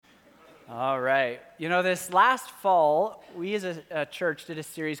All right. This last fall, we as a church did a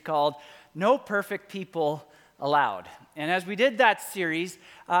series called No Perfect People Allowed. And as we did that series,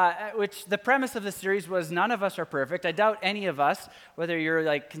 which the premise of the series was none of us are perfect. I doubt any of us, whether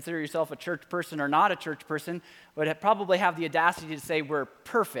you're consider yourself a church person or not a church person, would probably have the audacity to say we're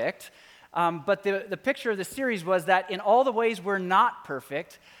perfect. But the picture of the series was that in all the ways we're not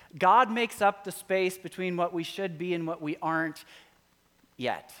perfect, God makes up the space between what we should be and what we aren't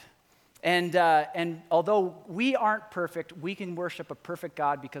yet. And although we aren't perfect, we can worship a perfect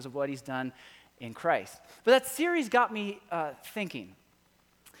God because of what he's done in Christ. But that series got me thinking.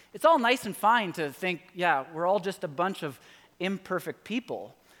 It's all nice and fine to think, yeah, we're all just a bunch of imperfect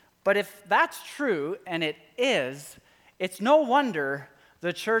people. But if that's true, and it is, it's no wonder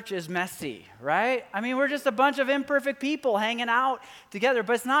the church is messy, right? I mean, we're just a bunch of imperfect people hanging out together.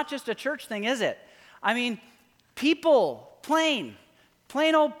 But it's not just a church thing, is it? I mean, people, plain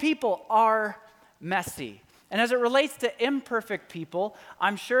old people are messy. And as it relates to imperfect people,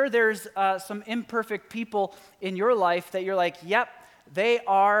 I'm sure there's some imperfect people in your life that you're like, yep, they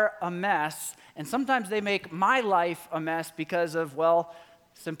are a mess. And sometimes they make my life a mess because of, well,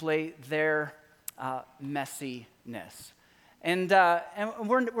 simply their messiness. And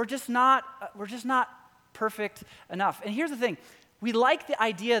we're just not perfect enough. And here's the thing. We like the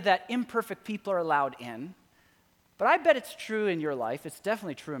idea that imperfect people are allowed in. But I bet it's true in your life. It's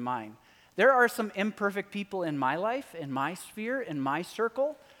definitely true in mine. There are some imperfect people in my life, in my sphere, in my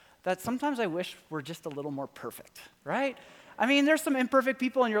circle, that sometimes I wish were just a little more perfect, right? I mean, there's some imperfect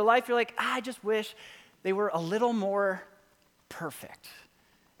people in your life, you're like, I just wish they were a little more perfect.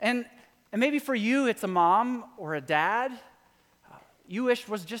 And maybe for you, it's a mom or a dad you wish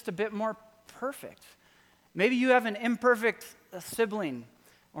was just a bit more perfect. Maybe you have an imperfect sibling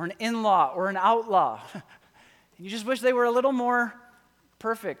or an in-law or an outlaw. You just wish they were a little more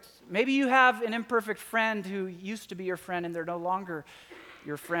perfect. Maybe you have an imperfect friend who used to be your friend and they're no longer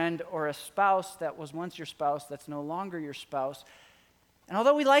your friend, or a spouse that was once your spouse that's no longer your spouse. And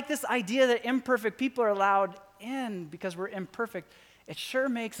although we like this idea that imperfect people are allowed in because we're imperfect, it sure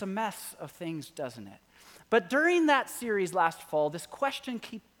makes a mess of things, doesn't it? But during that series last fall, this question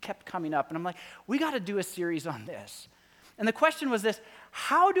kept coming up, and I'm like, we got to do a series on this. And the question was this: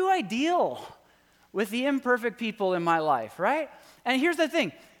 how do I deal with the imperfect people in my life, right? And here's the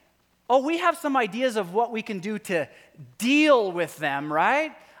thing. We have some ideas of what we can do to deal with them,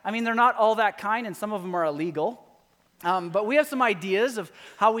 right? I mean, they're not all that kind, and some of them are illegal. But we have some ideas of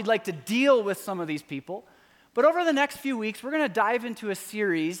how we'd like to deal with some of these people. But over the next few weeks, we're going to dive into a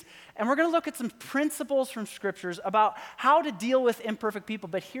series, and we're going to look at some principles from scriptures about how to deal with imperfect people.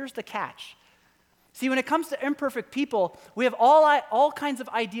 But here's the catch. See, when it comes to imperfect people, we have all kinds of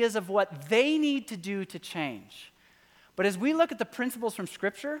ideas of what they need to do to change. But as we look at the principles from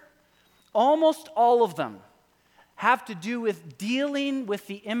Scripture, almost all of them have to do with dealing with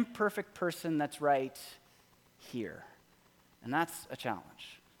the imperfect person that's right here. And that's a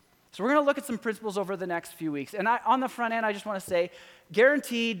challenge. So we're going to look at some principles over the next few weeks. And on the front end, I just want to say,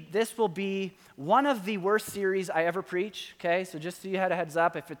 guaranteed this will be one of the worst series I ever preach, okay? So just so you had a heads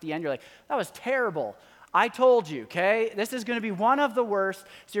up, if at the end you're like, that was terrible, I told you, okay? This is going to be one of the worst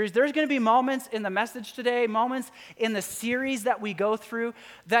series. There's going to be moments in the message today, moments in the series that we go through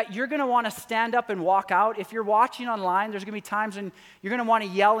that you're going to want to stand up and walk out. If you're watching online, there's going to be times when you're going to want to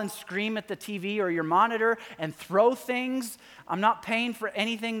yell and scream at the TV or your monitor and throw things. I'm not paying for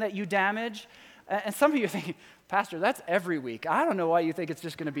anything that you damage. And some of you are thinking, Pastor, that's every week. I don't know why you think it's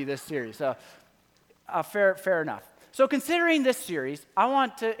just going to be this series. So, fair enough. So considering this series, I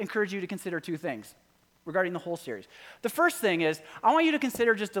want to encourage you to consider two things regarding the whole series. The first thing is, I want you to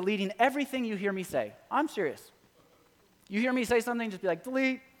consider just deleting everything you hear me say. I'm serious. You hear me say something, just be like,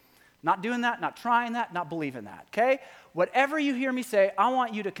 delete. Not doing that, not trying that, not believing that, okay? Whatever you hear me say, I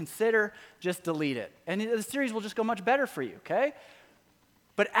want you to consider just delete it. And the series will just go much better for you, okay?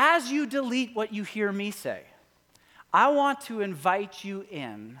 But as you delete what you hear me say, I want to invite you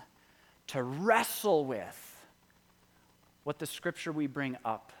in to wrestle with what the scripture we bring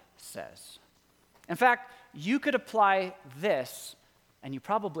up says. In fact, you could apply this, and you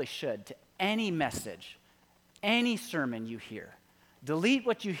probably should, to any message, any sermon you hear. Delete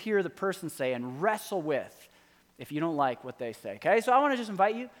what you hear the person say and wrestle with if you don't like what they say, okay? So I want to just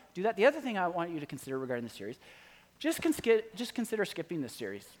invite you to do that. The other thing I want you to consider regarding the series, just consider skipping this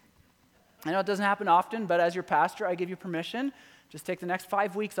series. I know it doesn't happen often, but as your pastor, I give you permission. Just take the next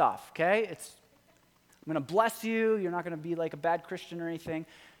 5 weeks off, okay? I'm going to bless you. You're not going to be like a bad Christian or anything.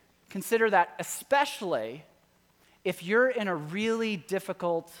 Consider that, especially if you're in a really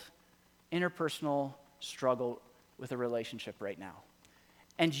difficult interpersonal struggle with a relationship right now.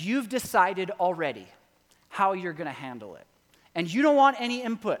 and you've decided already how you're going to handle it. And you don't want any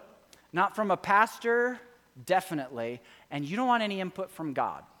input, not from a pastor, definitely, and you don't want any input from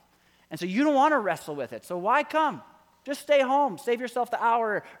God. And so you don't want to wrestle with it. So why come? Just stay home. Save yourself the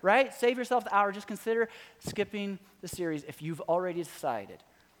hour, right? Save yourself the hour. Just consider skipping the series if you've already decided.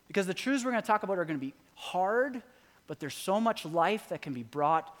 Because the truths we're going to talk about are going to be hard, but there's so much life that can be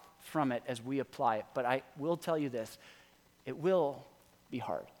brought from it as we apply it. But I will tell you this, it will be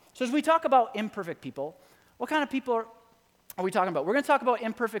hard. So as we talk about imperfect people, what kind of people are we talking about? We're going to talk about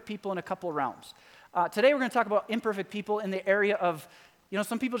imperfect people in a couple of realms. Today we're going to talk about imperfect people in the area of,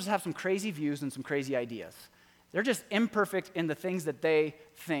 some people just have some crazy views and some crazy ideas. They're just imperfect in the things that they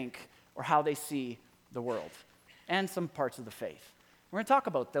think or how they see the world and some parts of the faith. We're going to talk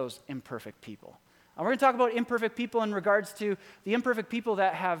about those imperfect people. We're going to talk about imperfect people in regards to the imperfect people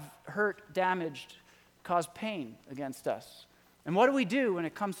that have hurt, damaged, caused pain against us. And what do we do when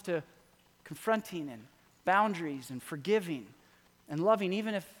it comes to confronting and boundaries and forgiving and loving,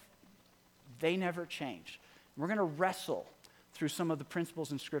 even if they never change? We're going to wrestle through some of the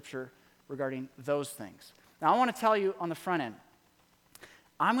principles in Scripture regarding those things. Now, I want to tell you on the front end,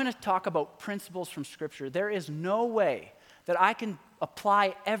 I'm going to talk about principles from Scripture. There is no way that I can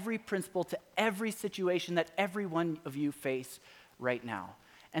apply every principle to every situation that every one of you face right now.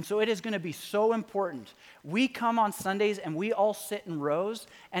 And so it is going to be so important. We come on Sundays and we all sit in rows,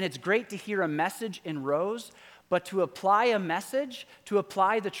 and it's great to hear a message in rows, but to apply a message, to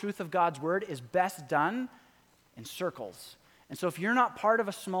apply the truth of God's word is best done in circles. And so if you're not part of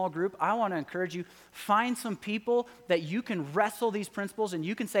a small group, I want to encourage you, find some people that you can wrestle these principles and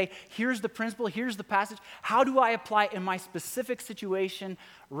you can say, here's the principle, here's the passage. How do I apply it in my specific situation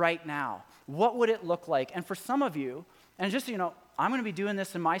right now? What would it look like? And for some of you, and just so you know, I'm going to be doing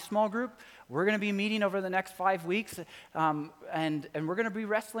this in my small group. We're going to be meeting over the next 5 weeks, and we're going to be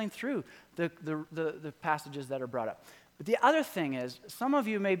wrestling through the passages that are brought up. But the other thing is, some of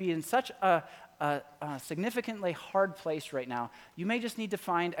you may be in such a significantly hard place right now. You may just need to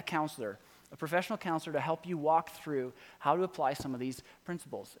find a counselor, a professional counselor, to help you walk through how to apply some of these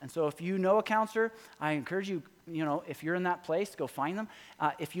principles. And so if you know a counselor, I encourage you, if you're in that place, go find them.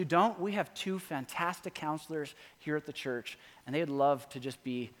 If you don't, we have 2 fantastic counselors here at the church, and they'd love to just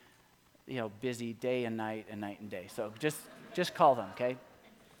be, busy day and night and day. So just call them, okay?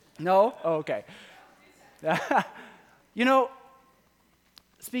 No? Oh, okay.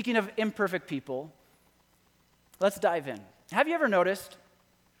 Speaking of imperfect people, let's dive in. Have you ever noticed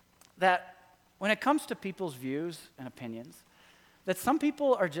that when it comes to people's views and opinions, that some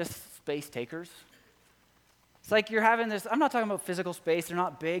people are just space takers? It's like you're having this, I'm not talking about physical space, they're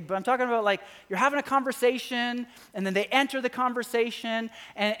not big, but I'm talking about like you're having a conversation and then they enter the conversation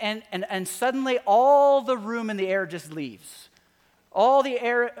and suddenly all the room in the air just leaves. All the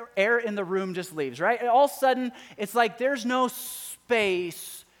air in the room just leaves, right? And all of a sudden, it's like there's no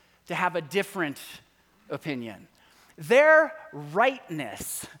space to have a different opinion. Their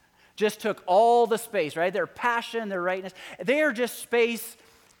rightness just took all the space, right? Their passion, their rightness, they are just space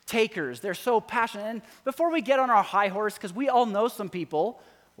takers. They're so passionate. And before we get on our high horse, because we all know some people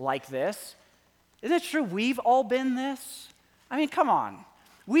like this, isn't it true we've all been this? I mean, come on.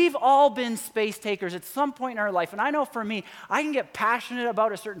 We've all been space takers at some point in our life. And I know for me, I can get passionate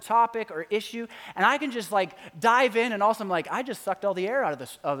about a certain topic or issue, and I can just dive in, and also I'm like, I just sucked all the air out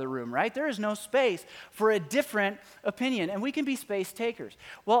of the room, right? There is no space for a different opinion, and we can be space takers.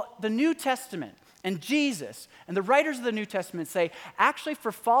 Well, the New Testament and Jesus and the writers of the New Testament say, actually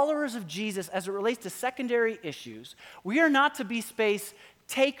for followers of Jesus, as it relates to secondary issues, we are not to be space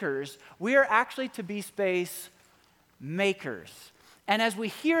takers, we are actually to be space makers. And as we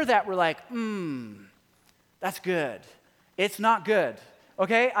hear that, we're like, that's good. It's not good,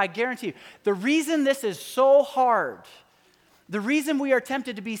 okay? I guarantee you. The reason this is so hard, the reason we are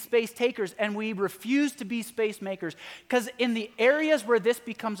tempted to be space takers and we refuse to be space makers, because in the areas where this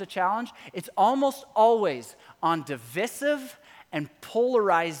becomes a challenge, it's almost always on divisive and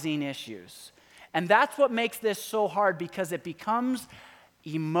polarizing issues. And that's what makes this so hard, because it becomes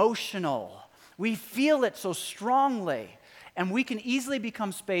emotional. We feel it so strongly. And we can easily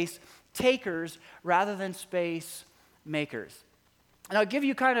become space takers rather than space makers. And I'll give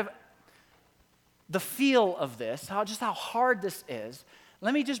you kind of the feel of this, how hard this is.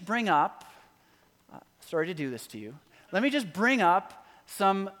 Let me just bring up, sorry to do this to you, let me just bring up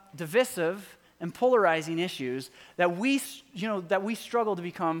some divisive and polarizing issues that we struggle to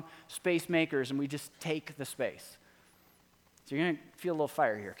become space makers, and we just take the space. So you're going to feel a little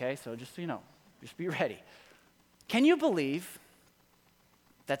fire here, okay? So just so you know, just be ready. Can you believe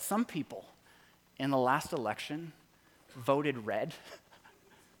that some people in the last election voted red?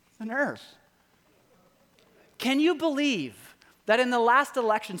 The nerve. Can you believe that in the last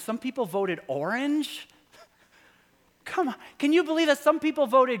election, some people voted orange? Come on. Can you believe that some people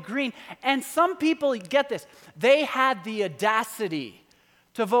voted green? And some people, get this, they had the audacity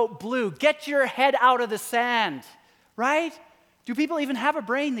to vote blue. Get your head out of the sand, right? Do people even have a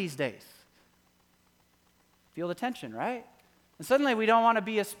brain these days? Feel the tension, right? And suddenly we don't want to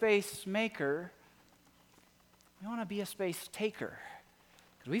be a space maker. We want to be a space taker.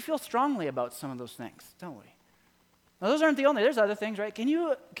 Because we feel strongly about some of those things, don't we? Now, those aren't the only, there's other things, right? Can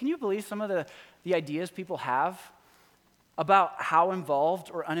you believe some of the ideas people have about how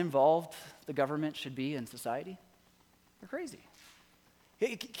involved or uninvolved the government should be in society? They're crazy.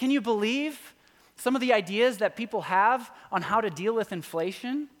 Can you believe some of the ideas that people have on how to deal with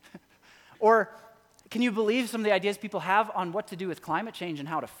inflation? Or can you believe some of the ideas people have on what to do with climate change and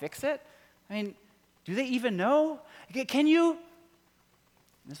how to fix it? I mean, do they even know? Can you,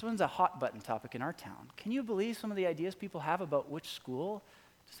 this one's a hot button topic in our town. Can you believe some of the ideas people have about which school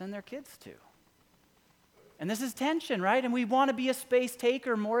to send their kids to? And this is tension, right? And we want to be a space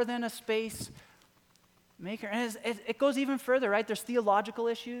taker more than a space maker. And it goes even further, right? There's theological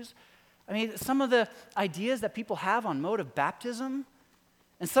issues. I mean, some of the ideas that people have on mode of baptism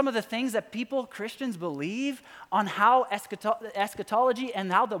and some of the things that people, Christians, believe on how eschatology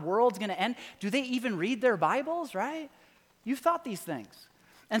and how the world's going to end. Do they even read their Bibles, right? You've thought these things.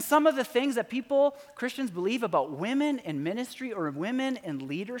 And some of the things that people, Christians, believe about women in ministry or women in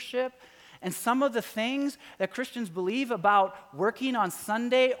leadership, and some of the things that Christians believe about working on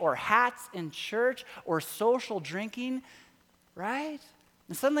Sunday or hats in church or social drinking, right?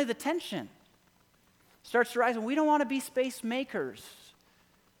 And suddenly the tension starts to rise, and we don't want to be space makers.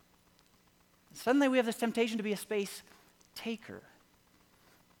 Suddenly we have this temptation to be a space taker.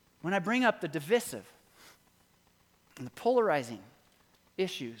 When I bring up the divisive and the polarizing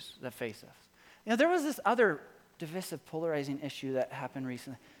issues that face us. You know, there was this other divisive, polarizing issue that happened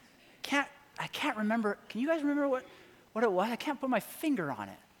recently. I can't remember. Can you guys remember what it was? I can't put my finger on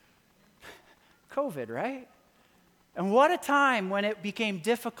it. COVID, right? And what a time when it became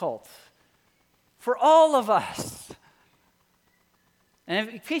difficult for all of us. And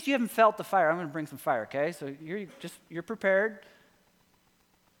in case you haven't felt the fire, I'm going to bring some fire, okay? So you're prepared.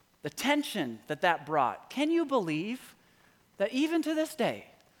 The tension that brought. Can you believe that even to this day,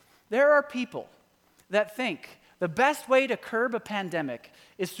 there are people that think the best way to curb a pandemic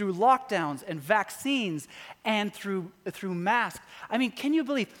is through lockdowns and vaccines and through masks? I mean, can you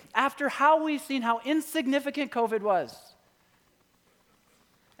believe, after how we've seen how insignificant COVID was,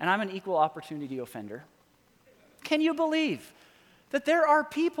 and I'm an equal opportunity offender, can you believe that there are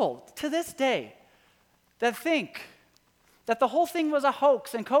people to this day that think that the whole thing was a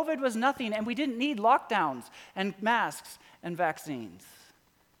hoax and COVID was nothing and we didn't need lockdowns and masks and vaccines?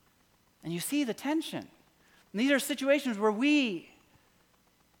 And you see the tension. And these are situations where we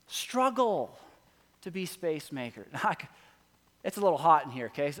struggle to be space makers. It's a little hot in here,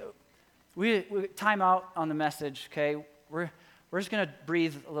 okay? So we time out on the message, okay? We're just going to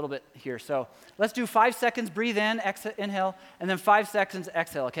breathe a little bit here. So let's do 5 seconds, breathe in, inhale, and then 5 seconds,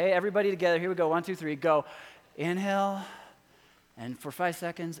 exhale, okay? Everybody together. Here we go. 1, 2, 3, go. Inhale, and for 5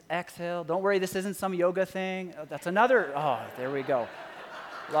 seconds, exhale. Don't worry, this isn't some yoga thing. That's another. Oh, there we go.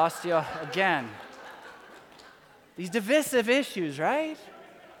 Lost you again. These divisive issues, right?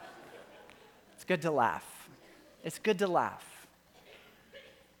 It's good to laugh. It's good to laugh.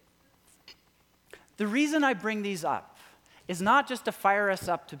 The reason I bring these up is not just to fire us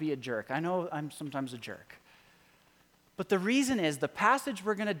up to be a jerk. I know I'm sometimes a jerk. But the reason is the passage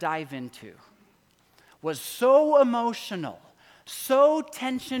we're going to dive into was so emotional, so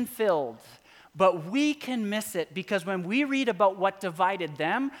tension-filled, but we can miss it because when we read about what divided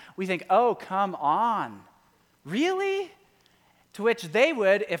them, we think, oh, come on. Really? To which they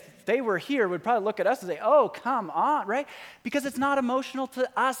would, if they were here, would probably look at us and say, oh, come on, right? Because it's not emotional to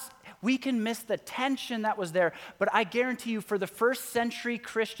us. We can miss the tension that was there. But I guarantee you, for the first century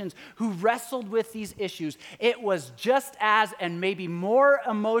Christians who wrestled with these issues, it was just as and maybe more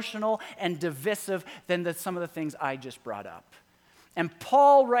emotional and divisive than some of the things I just brought up. And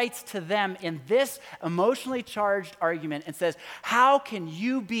Paul writes to them in this emotionally charged argument and says, how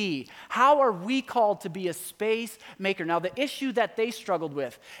are we called to be a space maker? Now, the issue that they struggled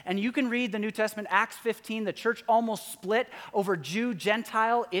with, and you can read the New Testament, Acts 15, the church almost split over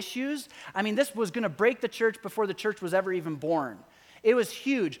Jew-Gentile issues. I mean, this was going to break the church before the church was ever even born. It was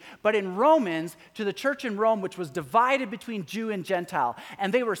huge. But in Romans, to the church in Rome, which was divided between Jew and Gentile,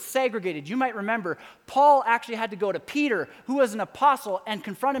 and they were segregated. You might remember, Paul actually had to go to Peter, who was an apostle, and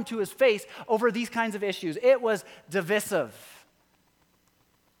confront him to his face over these kinds of issues. It was divisive.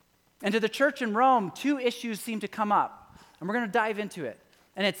 And to the church in Rome, two issues seem to come up, and we're going to dive into it.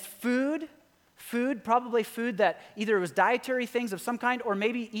 And it's food, probably food that either was dietary things of some kind or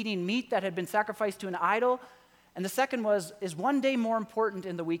maybe eating meat that had been sacrificed to an idol. And the second was, is one day more important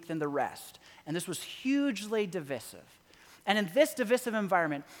in the week than the rest? And this was hugely divisive. And in this divisive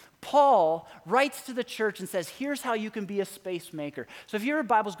environment, Paul writes to the church and says, here's how you can be a space maker. So if you have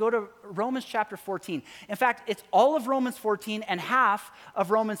Bibles, go to Romans chapter 14. In fact, it's all of Romans 14 and half of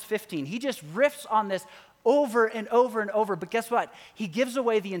Romans 15. He just riffs on this over and over and over. But guess what? He gives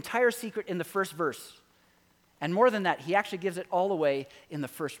away the entire secret in the first verse. And more than that, he actually gives it all away in the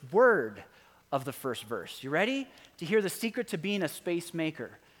first word of the first verse. You ready to hear the secret to being a space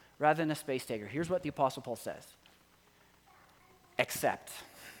maker rather than a space taker? Here's what the Apostle Paul says. Except.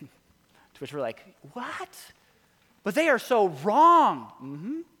 To which we're like, what? But they are so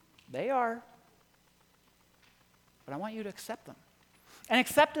wrong. They are. But I want you to accept them. And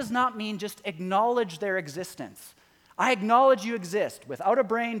accept does not mean just acknowledge their existence. I acknowledge you exist without a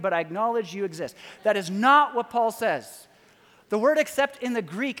brain, but I acknowledge you exist. That is not what Paul says. The word accept in the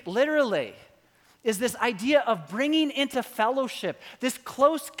Greek literally is this idea of bringing into fellowship, this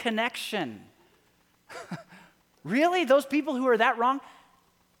close connection. Really? Those people who are that wrong?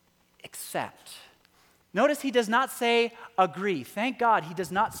 Accept. Notice he does not say agree. Thank God he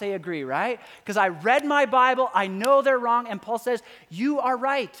does not say agree, right? Because I read my Bible, I know they're wrong, and Paul says, you are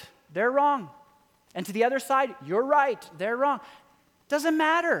right, they're wrong. And to the other side, you're right, they're wrong. Doesn't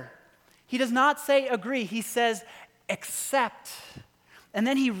matter. He does not say agree, he says accept. And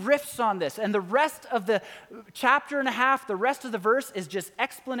then he riffs on this. And the rest of the chapter and a half, the rest of the verse is just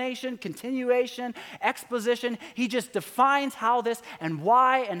explanation, continuation, exposition. He just defines how this and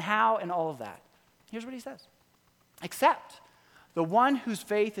why and how and all of that. Here's what he says. Accept the one whose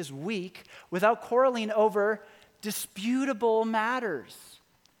faith is weak without quarreling over disputable matters.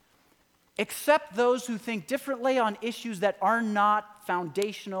 Accept those who think differently on issues that are not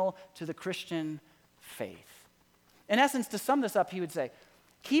foundational to the Christian faith. In essence, to sum this up, he would say,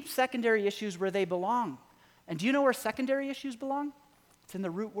 keep secondary issues where they belong. And do you know where secondary issues belong? It's in the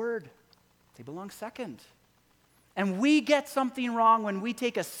root word. They belong second. And we get something wrong when we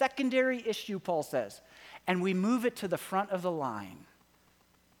take a secondary issue, Paul says, and we move it to the front of the line.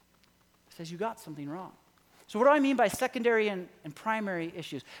 He says, you got something wrong. So what do I mean by secondary and primary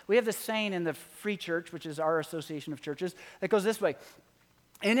issues? We have this saying in the Free Church, which is our association of churches, that goes this way.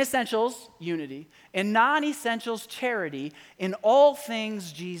 In essentials, unity. In non-essentials, charity. In all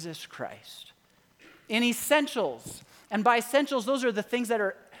things, Jesus Christ. In essentials, and by essentials, those are the things that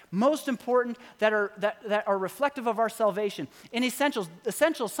are most important, that are reflective of our salvation. In essentials,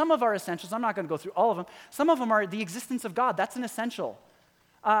 some of our essentials, I'm not going to go through all of them, some of them are the existence of God. That's an essential.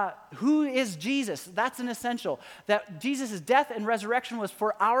 Who is Jesus? That's an essential. That Jesus' death and resurrection was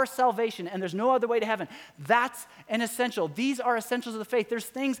for our salvation, and there's no other way to heaven. That's an essential. These are essentials of the faith. There's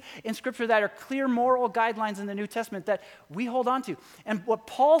things in Scripture that are clear moral guidelines in the New Testament that we hold on to. And what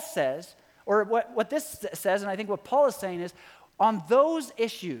Paul says, or what this says, and I think what Paul is saying is, on those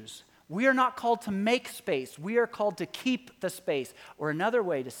issues, we are not called to make space. We are called to keep the space. Or another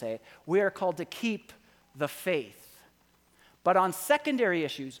way to say it, we are called to keep the faith. But on secondary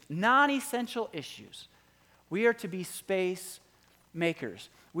issues, non-essential issues, we are to be space makers.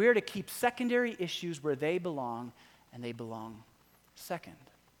 We are to keep secondary issues where they belong, and they belong second.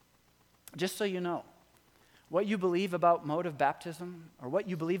 Just so you know, what you believe about mode of baptism, or what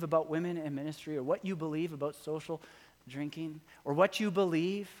you believe about women in ministry, or what you believe about social drinking, or what you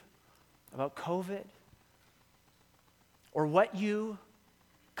believe about COVID, or what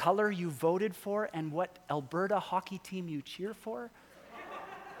color you voted for and what Alberta hockey team you cheer for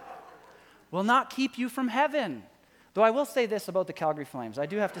will not keep you from heaven. Though I will say this about the Calgary Flames. I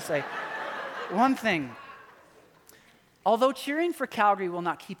do have to say one thing. Although cheering for Calgary will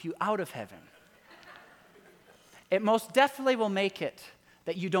not keep you out of heaven, it most definitely will make it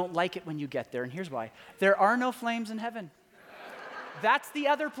that you don't like it when you get there. And here's why. There are no flames in heaven. That's the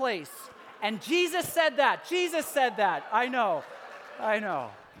other place. And Jesus said that. Jesus said that. I know.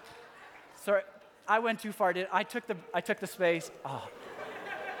 Sorry, I went too far. I took the space. Oh.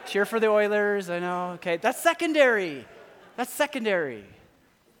 Cheer for the Oilers, I know. Okay, that's secondary.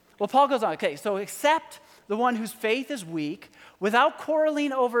 Well, Paul goes on. Okay, so accept the one whose faith is weak without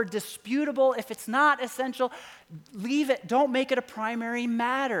quarreling over disputable. If it's not essential, leave it. Don't make it a primary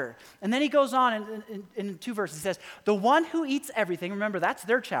matter. And then he goes on in 2 verses. He says, the one who eats everything, remember that's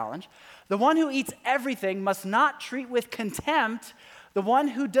their challenge, the one who eats everything must not treat with contempt the one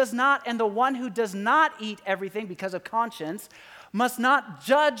who does not, and the one who does not eat everything because of conscience must not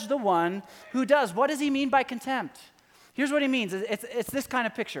judge the one who does. What does he mean by contempt? Here's what he means. It's this kind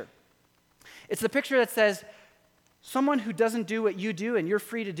of picture. It's the picture that says, someone who doesn't do what you do and you're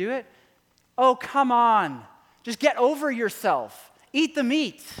free to do it, oh, come on. Just get over yourself. Eat the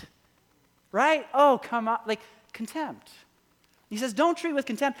meat. Right? Oh, come on. Like, contempt. He says, don't treat with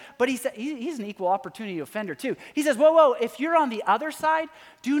contempt, but he's an equal opportunity offender too. He says, whoa, if you're on the other side,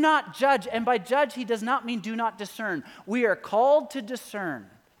 do not judge. And by judge, he does not mean do not discern. We are called to discern.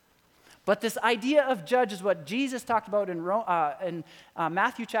 But this idea of judge is what Jesus talked about in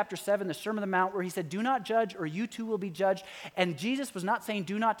Matthew chapter 7, the Sermon on the Mount, where he said, do not judge or you too will be judged. And Jesus was not saying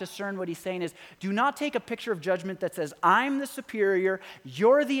do not discern. What he's saying is do not take a picture of judgment that says I'm the superior,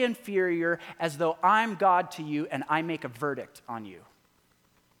 you're the inferior, as though I'm God to you and I make a verdict on you.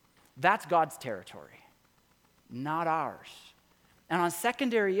 That's God's territory, not ours. And on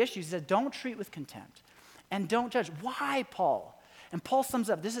secondary issues, he said don't treat with contempt and don't judge. Why, Paul? And Paul sums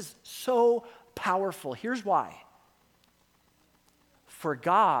up, this is so powerful. Here's why. For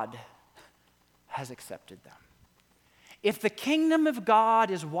God has accepted them. If the kingdom of God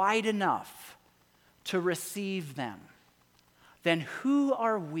is wide enough to receive them, then who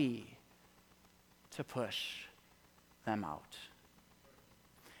are we to push them out?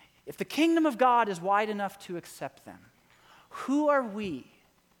 If the kingdom of God is wide enough to accept them, who are we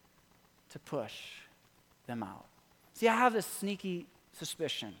to push them out? See, I have this sneaky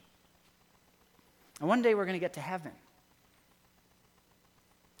suspicion. And one day we're going to get to heaven.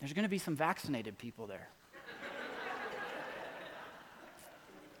 There's going to be some vaccinated people there.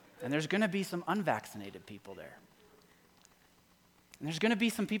 And there's going to be some unvaccinated people there. And there's going to be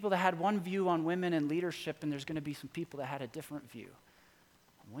some people that had one view on women in leadership, and there's going to be some people that had a different view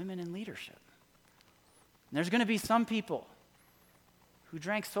on women in leadership. And there's going to be some people who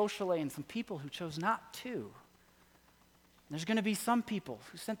drank socially and some people who chose not to. There's going to be some people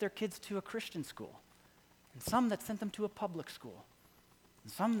who sent their kids to a Christian school, and some that sent them to a public school,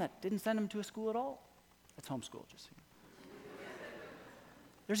 and some that didn't send them to a school at all. That's homeschool, just so you know.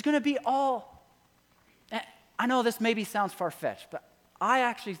 There's going to be all. I know this maybe sounds far-fetched, but I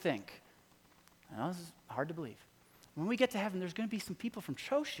actually think, I know this is hard to believe, when we get to heaven, there's going to be some people from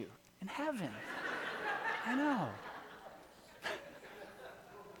Choshu in heaven. I know.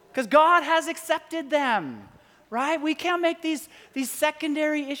 Because God has accepted them. Right? We can't make these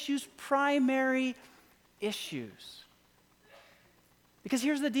secondary issues primary issues. Because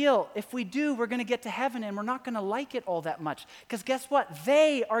here's the deal. If we do, we're going to get to heaven and we're not going to like it all that much. Because guess what?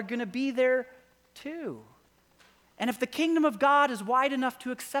 They are going to be there too. And if the kingdom of God is wide enough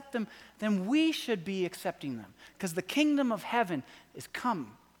to accept them, then we should be accepting them. Because the kingdom of heaven is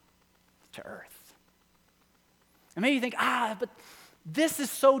come to earth. And maybe you think, but this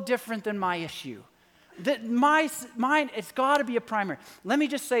is so different than my issue. That mine, it's got to be a primary. Let me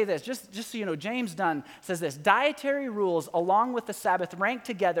just say this, just so you know, James Dunn says this: dietary rules along with the Sabbath rank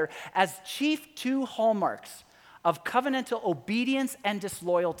together as chief two hallmarks of covenantal obedience and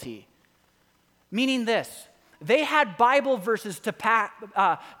disloyalty. Meaning this, they had Bible verses to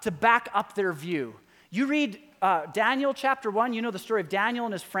back up their view. You read Daniel chapter 1, you know the story of Daniel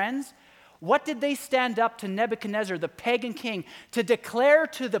and his friends. What did they stand up to Nebuchadnezzar, the pagan king, to declare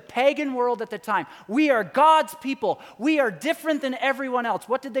to the pagan world at the time? We are God's people. We are different than everyone else.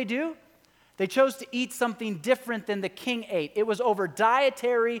 What did they do? They chose to eat something different than the king ate. It was over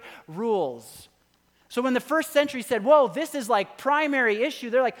dietary rules. So when the first century said, whoa, this is like primary issue,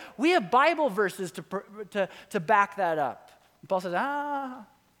 they're like, we have Bible verses to back that up. And Paul says,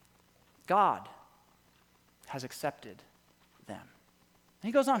 God has accepted them. And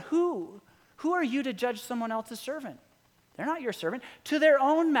he goes on, Who are you to judge someone else's servant? They're not your servant. To their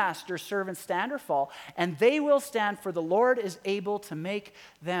own master servants stand or fall, and they will stand, for the Lord is able to make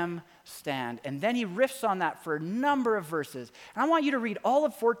them stand. And then he riffs on that for a number of verses. And I want you to read all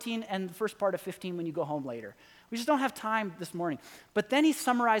of 14 and the first part of 15 when you go home later. We just don't have time this morning. But then he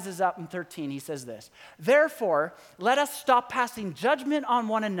summarizes up in 13. He says this: therefore, let us stop passing judgment on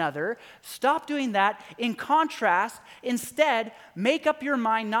one another. Stop doing that. In contrast, instead, make up your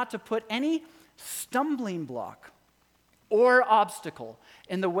mind not to put any stumbling block or obstacle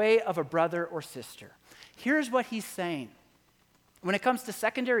in the way of a brother or sister. Here's what he's saying. When it comes to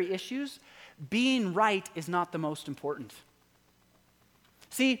secondary issues, being right is not the most important.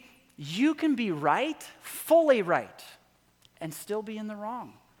 See, you can be right, fully right, and still be in the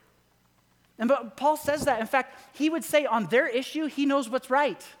wrong. But Paul says that. In fact, he would say on their issue, he knows what's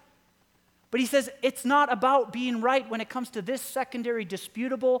right. But he says it's not about being right when it comes to this secondary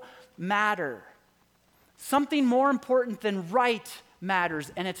disputable matter. Something more important than right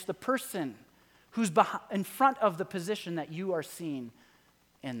matters, and it's the person who's in front of the position that you are seeing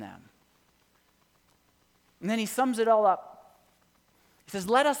in them. And then he sums it all up. He says,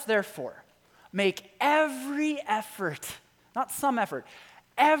 let us therefore make every effort, not some effort,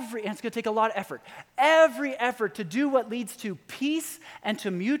 and it's going to take a lot of effort, every effort to do what leads to peace and to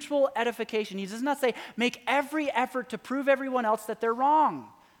mutual edification. He does not say, make every effort to prove everyone else that they're wrong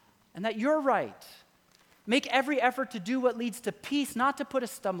and that you're right. Make every effort to do what leads to peace, not to put a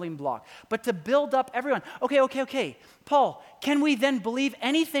stumbling block, but to build up everyone. Okay. Paul, can we then believe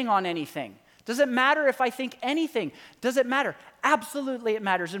anything on anything? Does it matter if I think anything? Does it matter? Absolutely it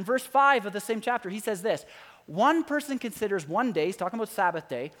matters. In verse 5 of the same chapter, he says this, one person considers one day, he's talking about Sabbath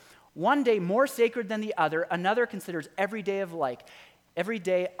day, one day more sacred than the other, another considers every day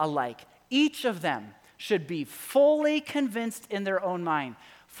alike. Each of them should be fully convinced in their own mind.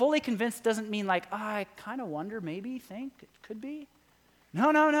 Fully convinced doesn't mean I kind of wonder, maybe, think, it could be.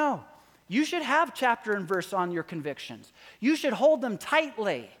 No. You should have chapter and verse on your convictions. You should hold them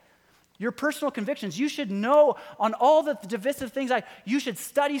tightly. Your personal convictions. You should know on all the divisive things. You should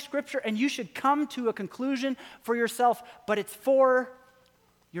study Scripture and you should come to a conclusion for yourself, but it's for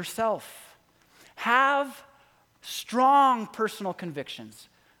yourself. Have strong personal convictions,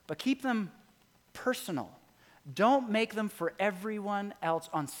 but keep them personal. Don't make them for everyone else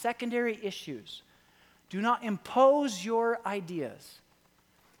on secondary issues. Do not impose your ideas.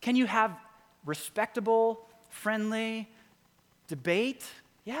 Can you have respectable, friendly debate?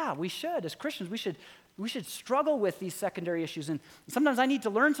 Yeah, we should. As Christians, we should struggle with these secondary issues. And sometimes I need to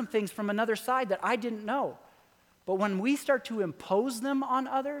learn some things from another side that I didn't know. But when we start to impose them on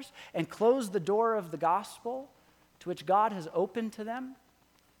others and close the door of the gospel to which God has opened to them,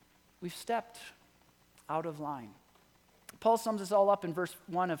 we've stepped out of line. Paul sums this all up in verse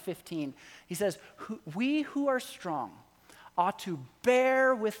 1 of 15. He says, we who are strong ought to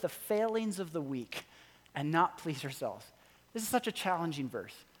bear with the failings of the weak and not please ourselves. This is such a challenging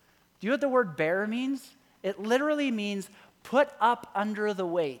verse. Do you know what the word bear means? It literally means put up under the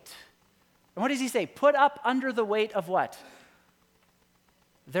weight. And what does he say? Put up under the weight of what?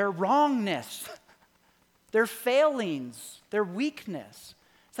 Their wrongness, their failings, their weakness.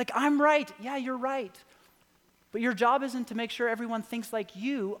 It's like, I'm right. Yeah, you're right. But your job isn't to make sure everyone thinks like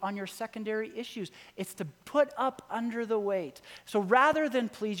you on your secondary issues. It's to put up under the weight. So rather than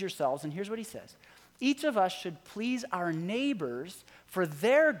please yourselves, and here's what he says, each of us should please our neighbors for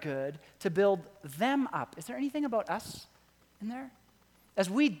their good to build them up. Is there anything about us in there? As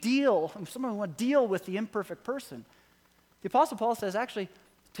we deal, someone want to deal with the imperfect person, the Apostle Paul says actually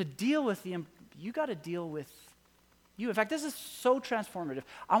to deal with you got to deal with you. In fact, this is so transformative.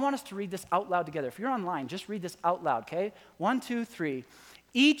 I want us to read this out loud together. If you're online, just read this out loud, okay? 1, 2, 3.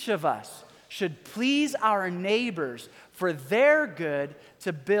 Each of us should please our neighbors for their good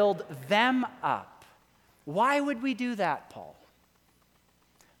to build them up. Why would we do that, Paul?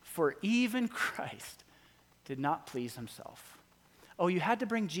 For even Christ did not please himself. Oh, you had to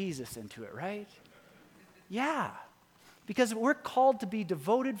bring Jesus into it, right? Yeah. Because we're called to be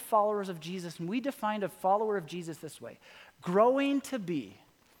devoted followers of Jesus, and we defined a follower of Jesus this way: growing to be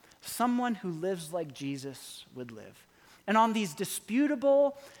someone who lives like Jesus would live. And on these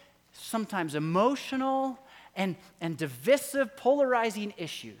disputable, sometimes emotional, and divisive, polarizing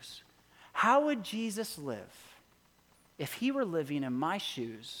issues, how would Jesus live if he were living in my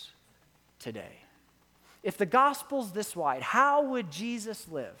shoes today? If the gospel's this wide, how would Jesus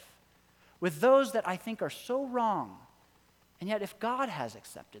live with those that I think are so wrong, and yet if God has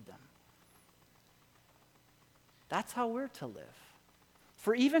accepted them? That's how we're to live.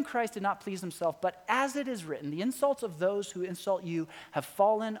 For even Christ did not please himself, but as it is written, the insults of those who insult you have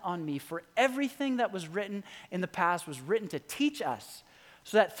fallen on me. For everything that was written in the past was written to teach us,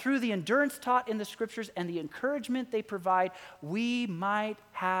 so that through the endurance taught in the Scriptures and the encouragement they provide, we might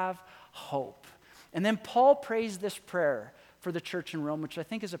have hope. And then Paul prays this prayer for the church in Rome, which I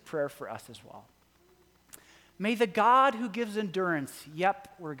think is a prayer for us as well. May the God who gives endurance,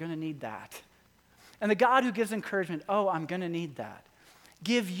 yep, we're going to need that. And the God who gives encouragement, oh, I'm going to need that.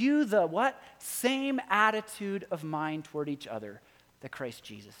 Give you the what? Same attitude of mind toward each other that Christ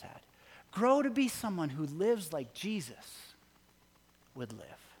Jesus had. Grow to be someone who lives like Jesus would live.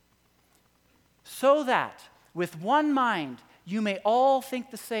 So that with one mind, you may all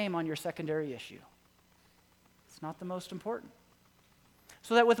think the same on your secondary issue. It's not the most important.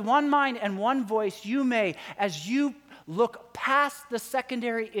 So that with one mind and one voice, you may, as you look past the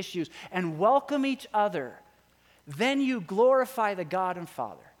secondary issues and welcome each other, then you glorify the God and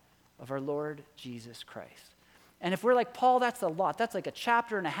Father of our Lord Jesus Christ. And if we're like, Paul, that's a lot. That's like a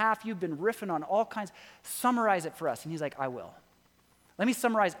chapter and a half. You've been riffing on all kinds. Summarize it for us. And he's like, I will. Let me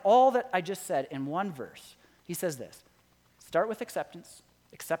summarize all that I just said in one verse. He says this: start with acceptance,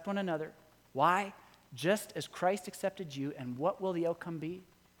 accept one another. Why? Just as Christ accepted you, and what will the outcome be?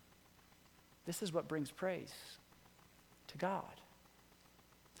 This is what brings praise to God.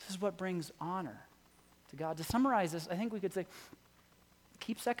 This is what brings honor to God. To summarize this, I think we could say,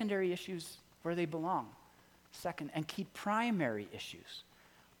 keep secondary issues where they belong, second, and keep primary issues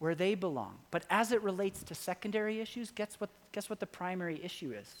where they belong. But as it relates to secondary issues, guess what the primary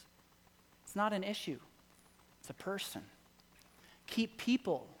issue is? It's not an issue, it's a person. Keep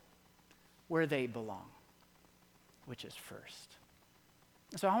people where they belong, which is first.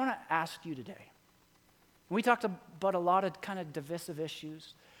 So I want to ask you today. We talked about a lot of kind of divisive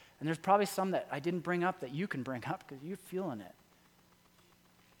issues, and there's probably some that I didn't bring up that you can bring up because you're feeling it.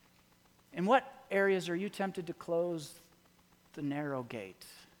 In what areas are you tempted to close the narrow gate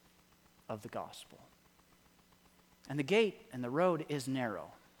of the gospel? And the gate and the road is narrow,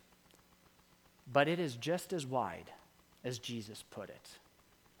 but it is just as wide as Jesus put it.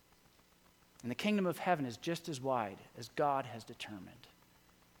 And the kingdom of heaven is just as wide as God has determined.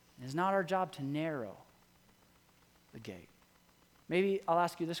 It is not our job to narrow the gate. Maybe I'll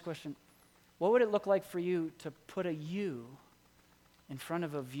ask you this question. What would it look like for you to put a you in front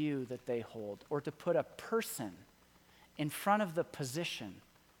of a view that they hold, or to put a person in front of the position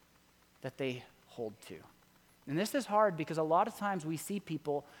that they hold to? And this is hard because a lot of times we see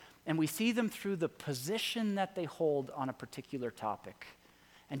people and we see them through the position that they hold on a particular topic.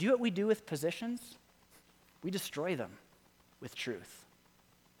 And do you know what we do with positions? We destroy them with truth.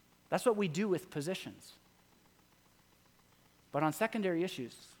 That's what we do with positions. But on secondary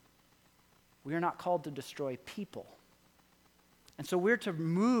issues, we are not called to destroy people. And so we're to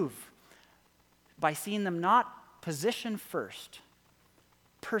move by seeing them not position first,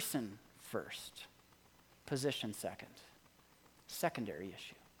 person first, position second. Secondary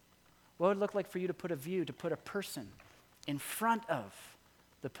issue. What would it look like for you to put a view, to put a person in front of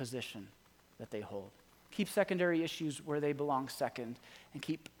the position that they hold? Keep secondary issues where they belong second, and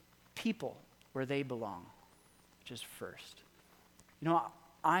keep people where they belong, which is first. You know,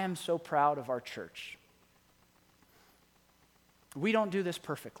 I am so proud of our church. We don't do this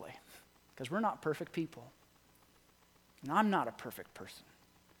perfectly because we're not perfect people. And I'm not a perfect person.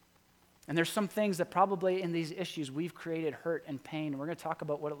 And there's some things that probably in these issues we've created hurt and pain. And we're going to talk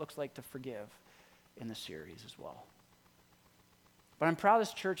about what it looks like to forgive in the series as well. But I'm proud of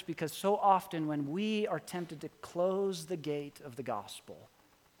this church because so often when we are tempted to close the gate of the gospel,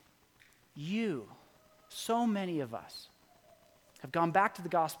 so many of us, have gone back to the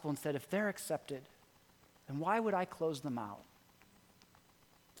gospel and said, if they're accepted, then why would I close them out?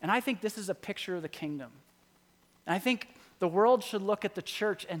 And I think this is a picture of the kingdom. And I think the world should look at the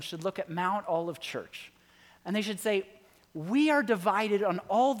church and should look at Mount Olive Church. And they should say, we are divided on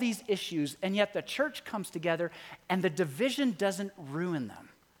all these issues, and yet the church comes together and the division doesn't ruin them.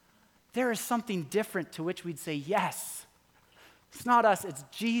 There is something different to which we'd say, yes, it's not us, it's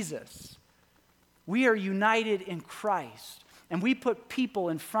Jesus. We are united in Christ, and we put people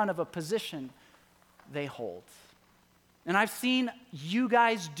in front of a position they hold. And I've seen you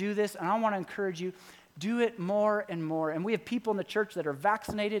guys do this, and I want to encourage you, do it more and more. And we have people in the church that are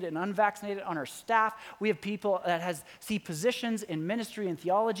vaccinated and unvaccinated on our staff. We have people that see positions in ministry and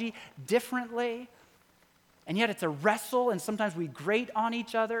theology differently. And yet it's a wrestle, and sometimes we grate on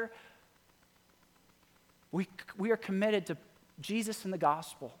each other. We are committed to Jesus and the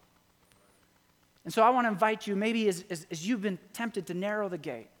gospel. And so I want to invite you, maybe as you've been tempted to narrow the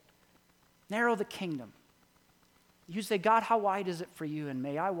gate, narrow the kingdom. You say, God, how wide is it for you? And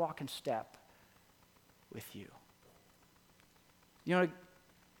may I walk in step with you. You know, a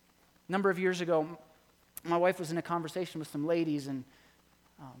number of years ago, my wife was in a conversation with some ladies, and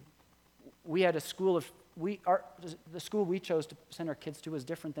we had a school the school we chose to send our kids to was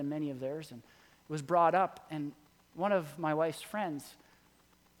different than many of theirs, and it was brought up, and one of my wife's friends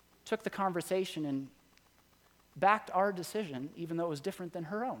took the conversation and backed our decision, even though it was different than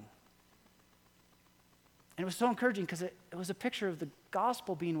her own. And it was so encouraging because it was a picture of the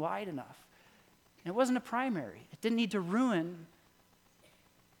gospel being wide enough. And it wasn't a primary. It didn't need to ruin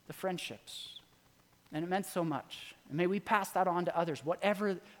the friendships. And it meant so much. And may we pass that on to others.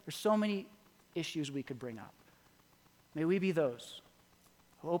 There's so many issues we could bring up. May we be those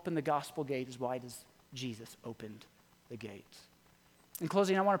who open the gospel gate as wide as Jesus opened the gate. In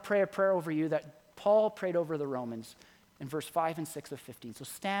closing, I want to pray a prayer over you that Paul prayed over the Romans in verse 5 and 6 of 15. So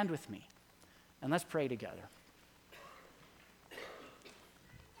stand with me and let's pray together.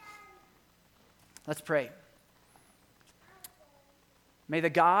 Let's pray. May the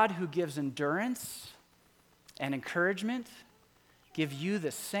God who gives endurance and encouragement give you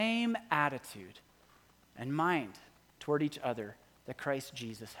the same attitude and mind toward each other that Christ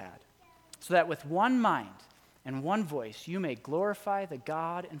Jesus had, so that with one mind and one voice you may glorify the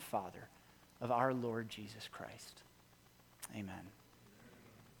God and Father of our Lord Jesus Christ. Amen.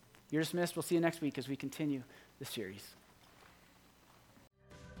 You're dismissed. We'll see you next week as we continue the series.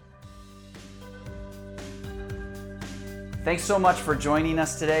 Thanks so much for joining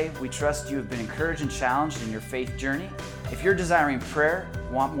us today. We trust you have been encouraged and challenged in your faith journey. If you're desiring prayer,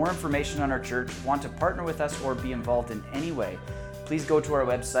 want more information on our church, want to partner with us, or be involved in any way, please go to our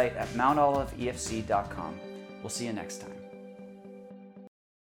website at mountoliveefc.com. We'll see you next time.